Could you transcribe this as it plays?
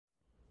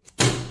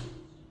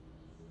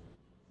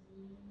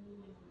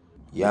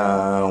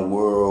Yon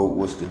World,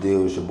 what's the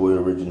deal? It's your boy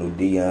Original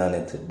Dion,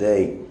 and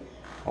today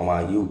on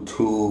my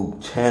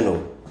YouTube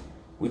channel,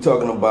 we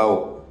talking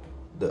about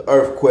the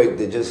earthquake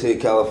that just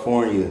hit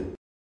California.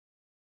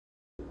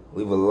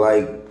 Leave a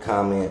like,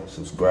 comment,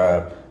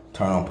 subscribe,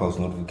 turn on post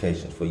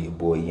notifications for your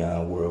boy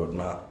Yon World.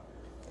 Now,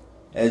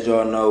 as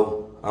y'all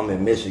know, I'm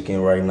in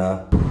Michigan right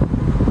now.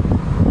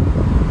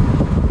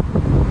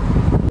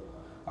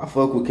 I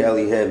fuck with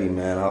Cali heavy,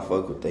 man. I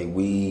fuck with they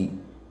weed,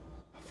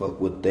 I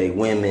fuck with they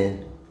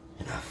women,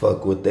 and I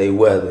fuck with they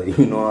weather.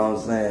 You know what I'm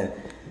saying?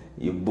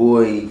 Your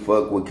boy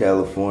fuck with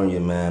California,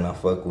 man. I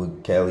fuck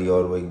with Cali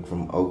all the way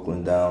from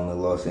Oakland down to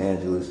Los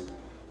Angeles.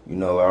 You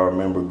know, I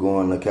remember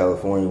going to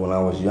California when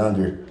I was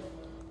younger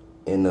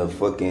in the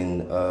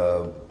fucking,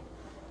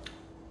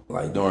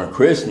 like during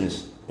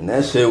Christmas. And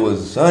that shit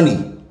was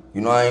sunny.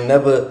 You know, I ain't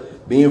never,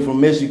 being from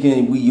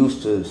Michigan, we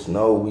used to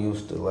snow. We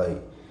used to like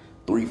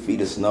 3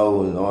 feet of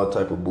snow and all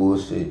type of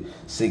bullshit.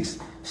 Six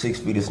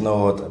feet of snow,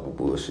 all type of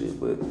bullshit.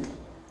 But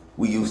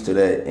we used to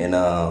that.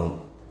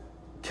 And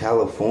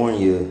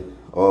California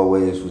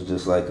always was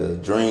just like a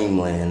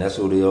dreamland. That's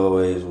what it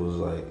always was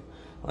like.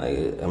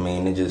 Like, I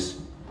mean,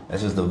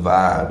 that's just the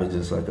vibe. It's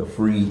just like a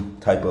free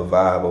type of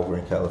vibe over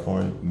in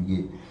California you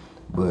get.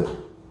 But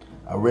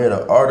I read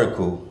an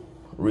article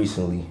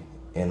recently,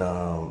 and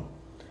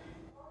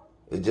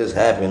it just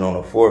happened on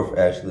the 4th,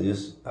 actually.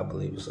 I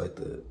believe it's like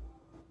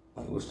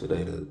what's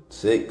today, the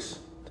 6th?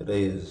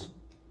 Today is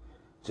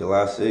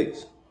July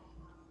 6th.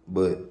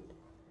 But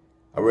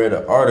I read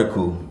an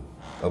article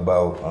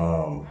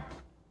about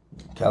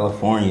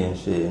California and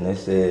shit, and they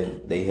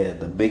said they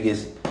had the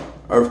biggest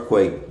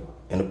earthquake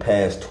in the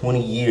past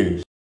 20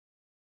 years.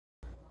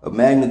 A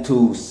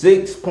magnitude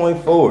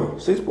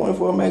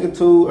 6.4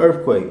 magnitude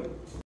earthquake.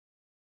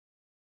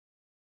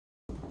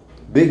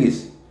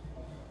 Biggest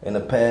in the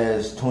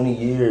past 20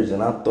 years.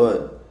 And I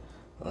thought,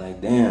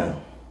 like, damn,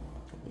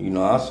 you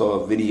know, I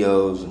saw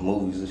videos and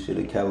movies and shit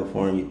of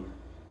California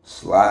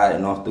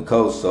sliding off the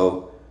coast.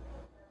 So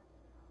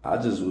I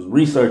just was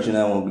researching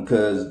that one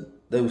because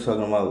they was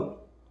talking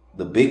about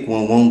the big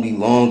one won't be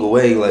long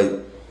away. Like,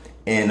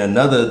 and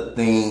another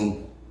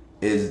thing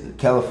is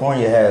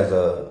California has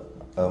a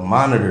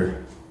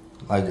monitor,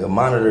 like a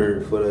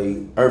monitor for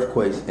the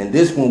earthquakes, and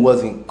this one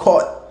wasn't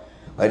caught.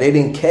 Like, they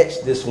didn't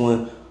catch this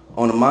one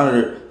on the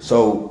monitor,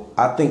 so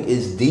I think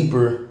it's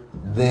deeper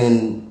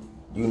than,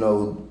 you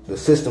know, the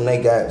system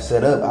they got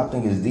set up. I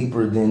think it's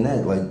deeper than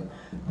that. Like,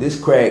 this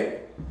crack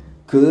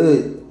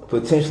could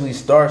potentially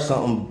start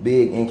something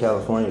big in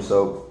California.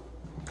 So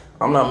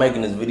I'm not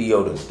making this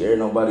video to scare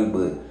nobody,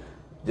 but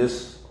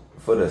just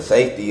for the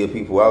safety of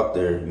people out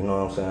there. You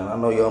know what I'm saying? I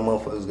know y'all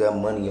motherfuckers got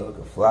money, y'all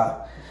can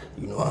fly.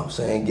 You know what I'm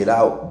saying? Get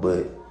out.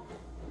 But,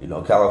 you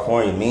know,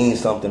 California means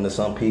something to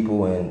some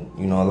people, and,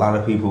 you know, a lot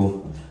of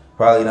people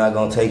probably not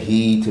gonna take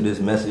heed to this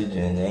message,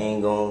 and they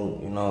ain't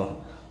gonna, you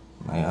know,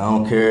 like, I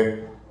don't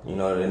care, you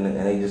know, and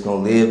they just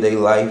gonna live their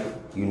life,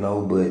 you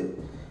know. But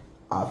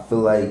I feel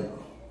like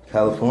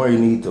California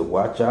needs to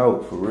watch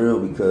out for real,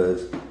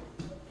 because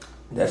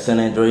that San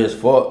Andreas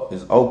fault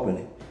is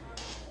opening.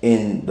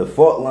 In the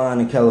fault line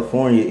in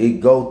California,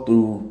 it go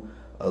through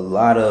a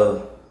lot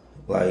of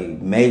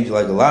like major,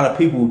 like a lot of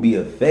people will be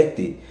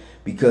affected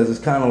because it's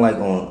kind of like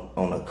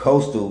on a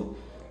coastal,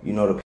 you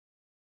know, the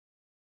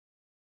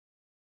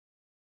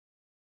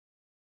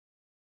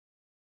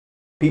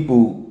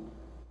people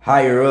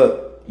higher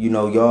up, you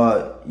know,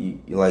 y'all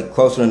like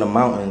closer in the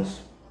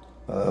mountains,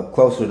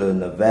 closer to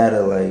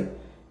Nevada, like,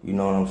 you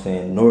know what I'm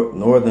saying,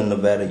 northern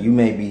Nevada, you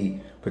may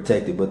be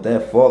protected, but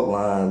that fault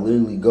line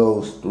literally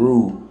goes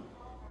through,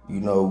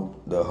 you know,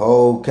 the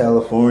whole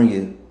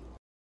California.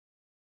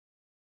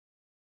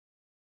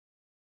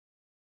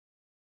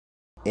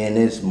 And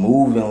it's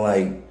moving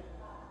like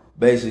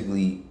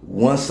basically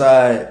one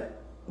side,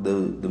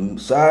 the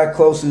side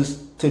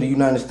closest to the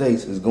United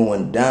States is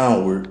going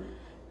downward,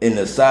 and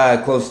the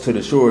side closest to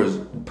the shore is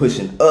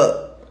pushing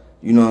up.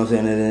 You know what I'm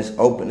saying? And it's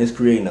open, it's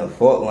creating a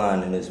fault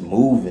line, and it's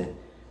moving.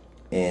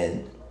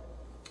 And,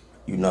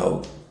 you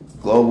know,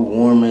 global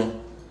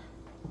warming,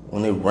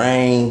 when it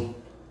rain,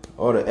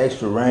 all the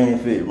extra rain,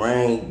 if it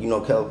rain, you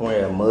know,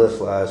 California have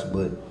mudslides,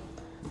 but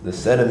the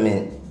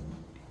sediment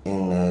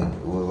in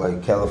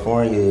like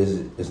California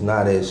is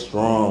not as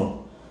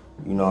strong,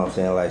 you know what I'm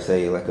saying, like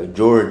say like a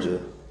Georgia,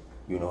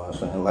 you know what I'm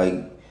saying,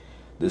 like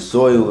the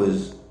soil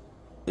is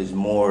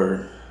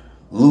more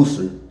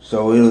looser,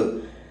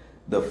 so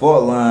the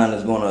fault line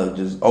is gonna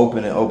just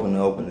open and open and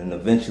open, and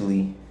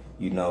eventually,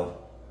 you know,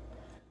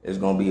 it's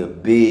gonna be a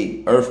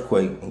big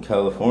earthquake in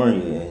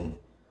California, and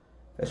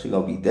that shit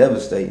gonna be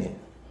devastating,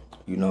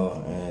 you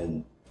know.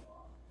 And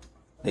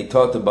they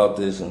talked about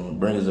this in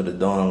Bringers of the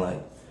Dawn,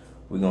 like,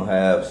 we're going to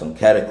have some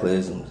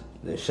cataclysms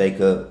that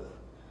shake up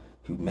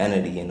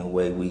humanity in the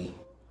way we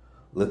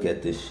look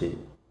at this shit.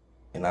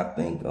 And I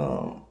think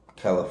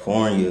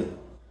California,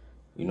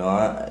 you know,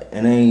 it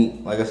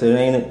ain't, like I said, it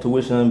ain't to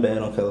wish nothing bad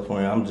on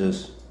California. I'm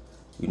just,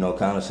 you know,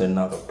 kind of sending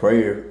out a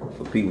prayer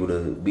for people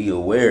to be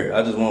aware.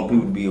 I just want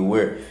people to be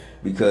aware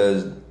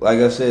because, like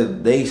I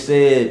said, they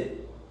said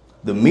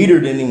the meter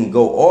didn't even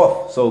go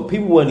off, so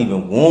people wasn't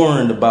even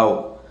warned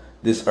about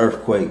this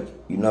earthquake,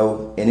 you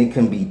know, and it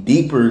can be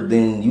deeper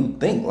than you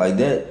think, like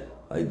that,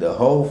 like the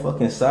whole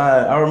fucking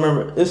side. I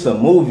remember it's a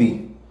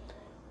movie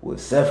with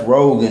Seth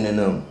Rogen and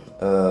them.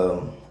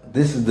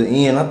 This Is the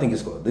End. I think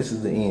it's called This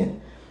Is the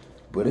End.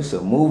 But it's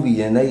a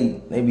movie and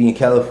they be in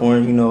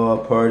California, you know,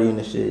 all partying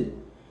and shit.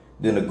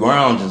 Then the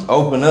ground just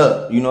open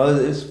up. You know,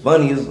 it's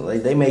funny. It's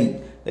like they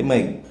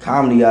make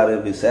comedy out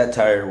of it,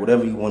 satire,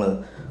 whatever you want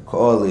to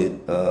call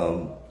it,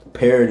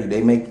 parody.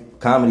 They make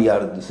comedy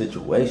out of the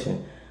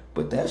situation,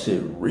 but that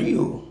shit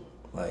real.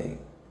 Like,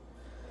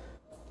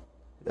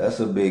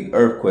 that's a big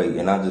earthquake,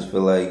 and I just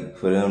feel like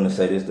for them to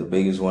say this the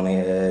biggest one they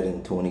had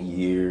in 20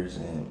 years,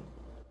 and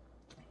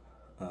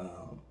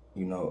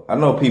you know, I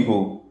know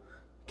people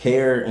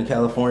care in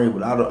California,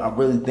 but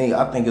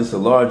I think it's a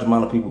large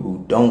amount of people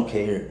who don't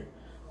care.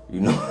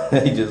 You know,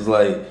 they just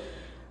like,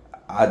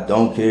 I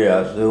don't care.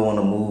 I still want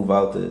to move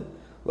out to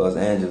Los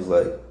Angeles.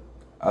 Like,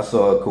 I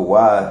saw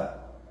Kawhi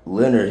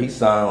Leonard. He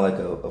signed like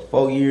a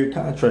 4-year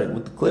contract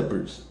with the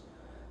Clippers.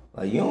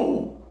 Like, you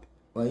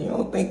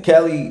don't think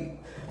Cali,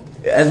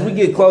 as we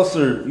get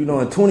closer, you know,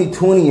 in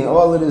 2020 and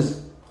all of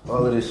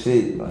this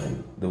shit,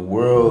 like the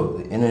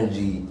world, the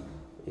energy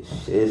is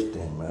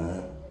shifting,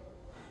 man.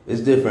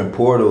 It's different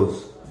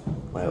portals,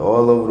 like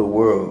all over the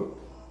world.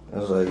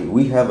 It's like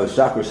we have a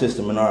chakra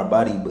system in our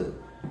body, but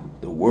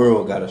the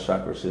world got a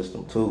chakra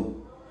system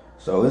too.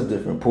 So it's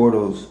different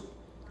portals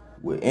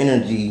with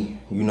energy,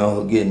 you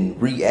know, getting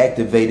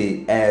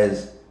reactivated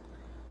as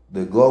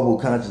the global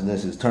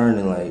consciousness is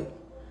turning, like,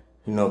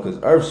 you know, because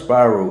Earth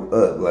spiral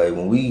up. Like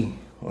when we,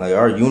 like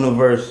our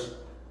universe,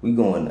 we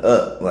going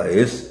up. Like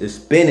it's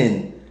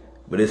spinning,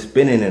 but it's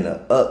spinning in an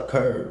up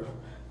curve,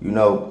 you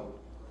know.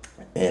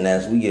 And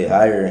as we get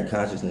higher in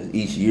consciousness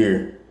each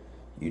year,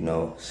 you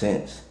know,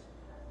 since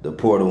the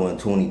portal in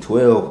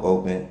 2012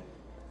 opened,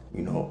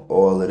 you know,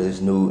 all of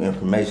this new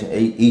information,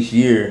 each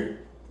year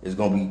is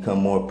going to become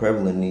more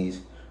prevalent.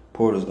 These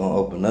portals going to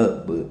open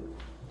up, but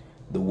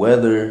the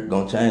weather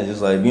going to change.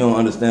 It's like, if you don't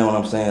understand what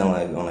I'm saying,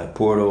 like on that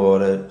portal, all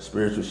that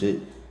spiritual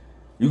shit,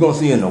 you're going to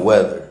see in the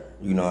weather,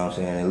 you know what I'm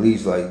saying? At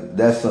least like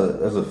that's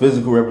a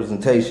physical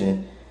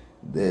representation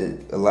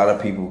that a lot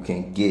of people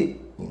can get,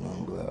 you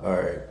know, but all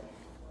right.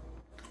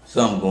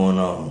 Something going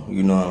on,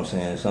 you know what I'm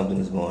saying? Something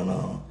is going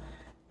on.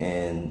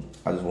 And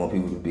I just want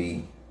people to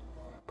be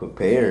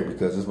prepared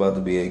because it's about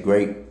to be a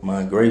great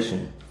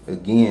migration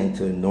again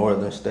to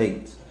northern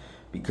states,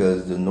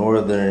 because the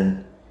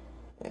northern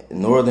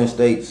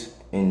states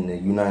in the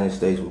United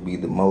States will be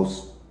the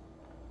most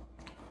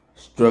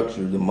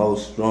structured, the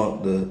most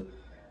strong,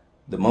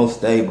 the most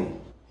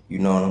stable, you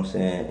know what I'm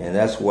saying? And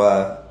that's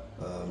why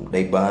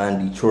they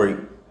buying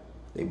Detroit.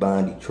 They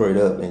buying Detroit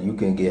up, and you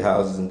can get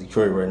houses in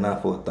Detroit right now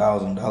for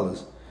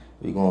 $1,000.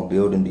 We're going to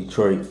build in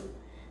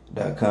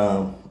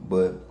Detroit.com,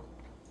 but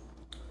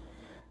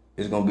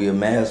it's going to be a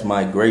mass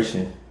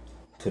migration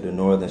to the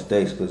northern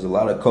states because a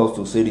lot of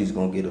coastal cities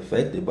going to get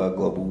affected by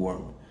global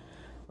warming.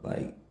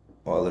 Like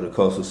all of the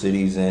coastal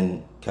cities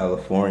in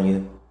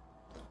California,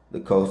 the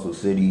coastal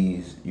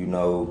cities, you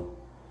know,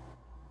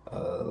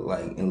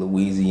 like in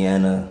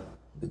Louisiana,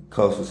 the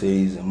coastal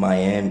cities in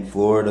Miami,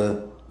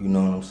 Florida, you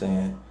know what I'm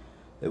saying?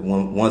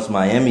 Once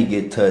Miami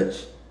get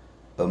touched,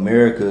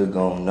 America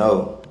gonna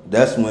know.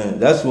 That's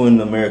when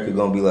America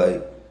gonna be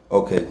like,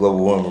 okay, global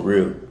warming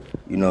real.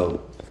 You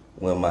know,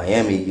 when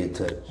Miami get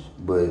touched.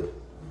 But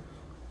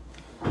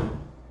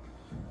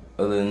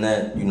other than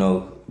that, you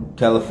know,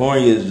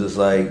 California is just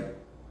like,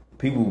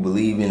 people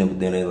believe in it, but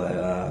then they like,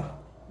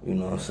 you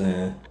know what I'm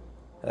saying?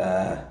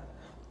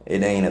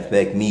 It ain't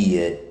affect me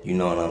yet. You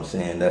know what I'm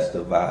saying? That's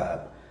the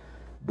vibe.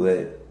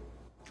 But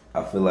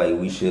I feel like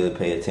we should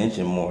pay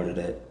attention more to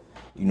that.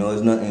 You know,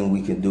 there's nothing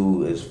we can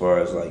do as far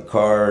as like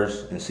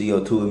cars and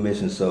CO2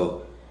 emissions.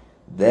 So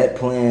that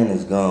plan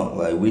is gone.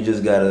 Like we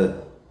just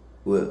gotta,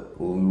 what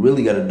we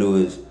really gotta do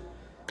is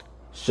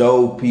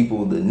show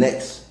people the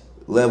next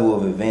level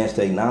of advanced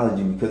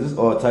technology, because there's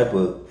all type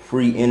of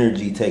free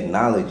energy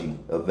technology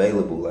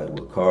available, like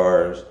with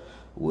cars,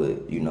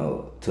 with, you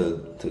know,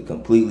 to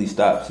completely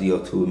stop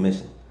CO2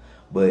 emissions.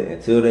 But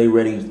until they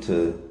ready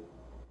to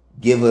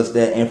give us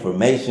that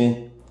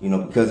information, you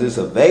know, because it's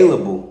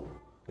available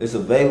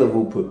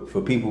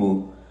for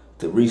people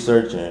to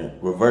research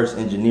and reverse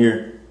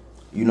engineer,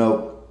 you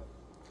know,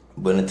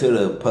 but until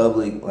the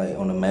public, like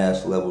on a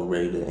mass level,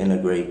 ready to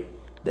integrate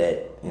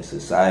that in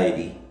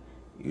society,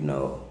 you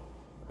know,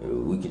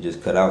 we could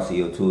just cut out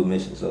CO2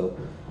 emissions. So,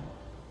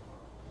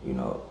 you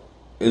know,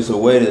 it's a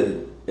way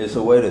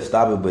to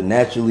stop it, but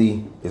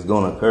naturally it's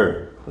gonna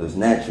occur.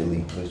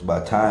 It's by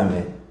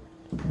timing,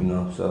 you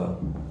know. So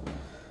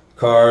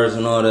cars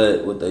and all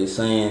that, what they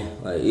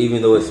saying, like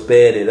even though it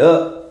sped it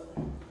up,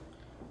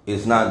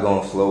 it's not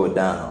gonna slow it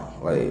down.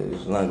 Like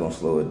it's not gonna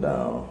slow it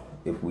down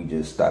if we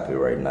just stop it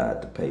right now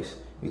at the pace,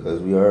 because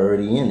we are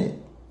already in it.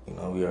 You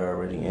know, we are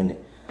already in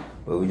it,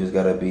 but we just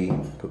gotta be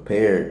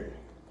prepared.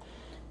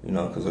 You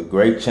know, because a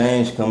great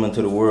change coming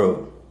to the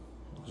world.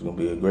 There's gonna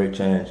be a great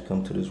change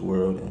come to this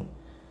world, and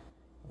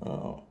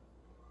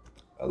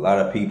a lot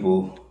of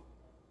people,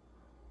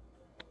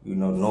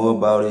 know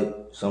about it.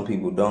 Some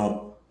people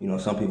don't.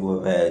 Some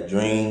people have had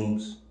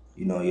dreams.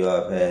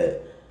 Y'all have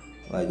had,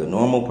 like a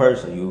normal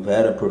person, you've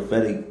had a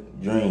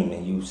prophetic dream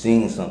and you've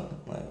seen something,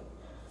 like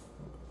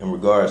in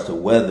regards to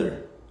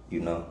weather,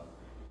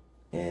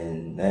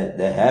 and that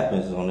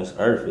happens on this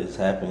earth. It's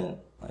happened,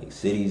 like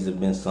cities have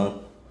been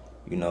sunk,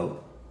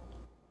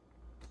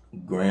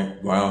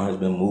 ground has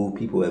been moved,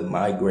 people have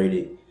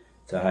migrated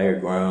to higher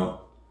ground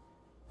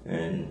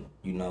and,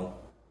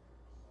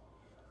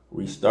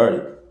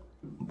 restarted.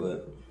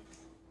 But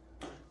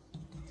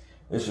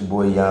it's your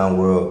boy Yon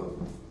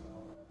World.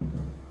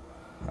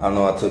 I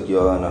know I took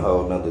y'all in a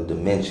whole nother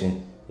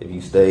dimension if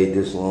you stayed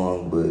this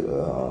long,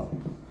 but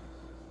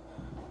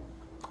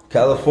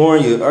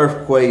California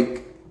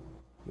earthquake,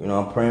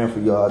 I'm praying for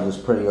y'all. I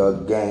just pray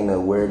y'all gain the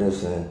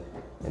awareness and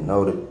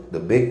know that the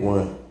big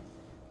one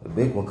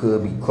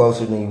could be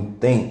closer than you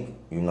think,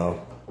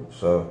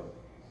 So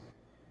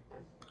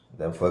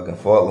that fucking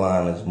fault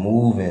line is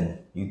moving.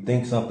 You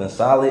think something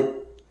solid,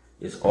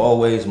 it's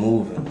always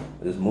moving.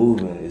 It's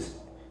moving. It's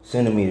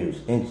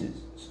centimeters, inches,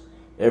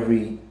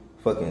 every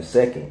fucking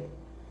second.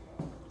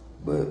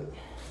 But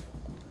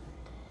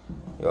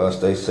y'all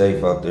stay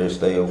safe out there,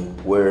 stay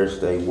aware,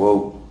 stay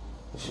woke.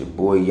 It's your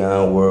boy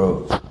Yon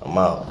World. I'm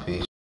out.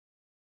 Peace.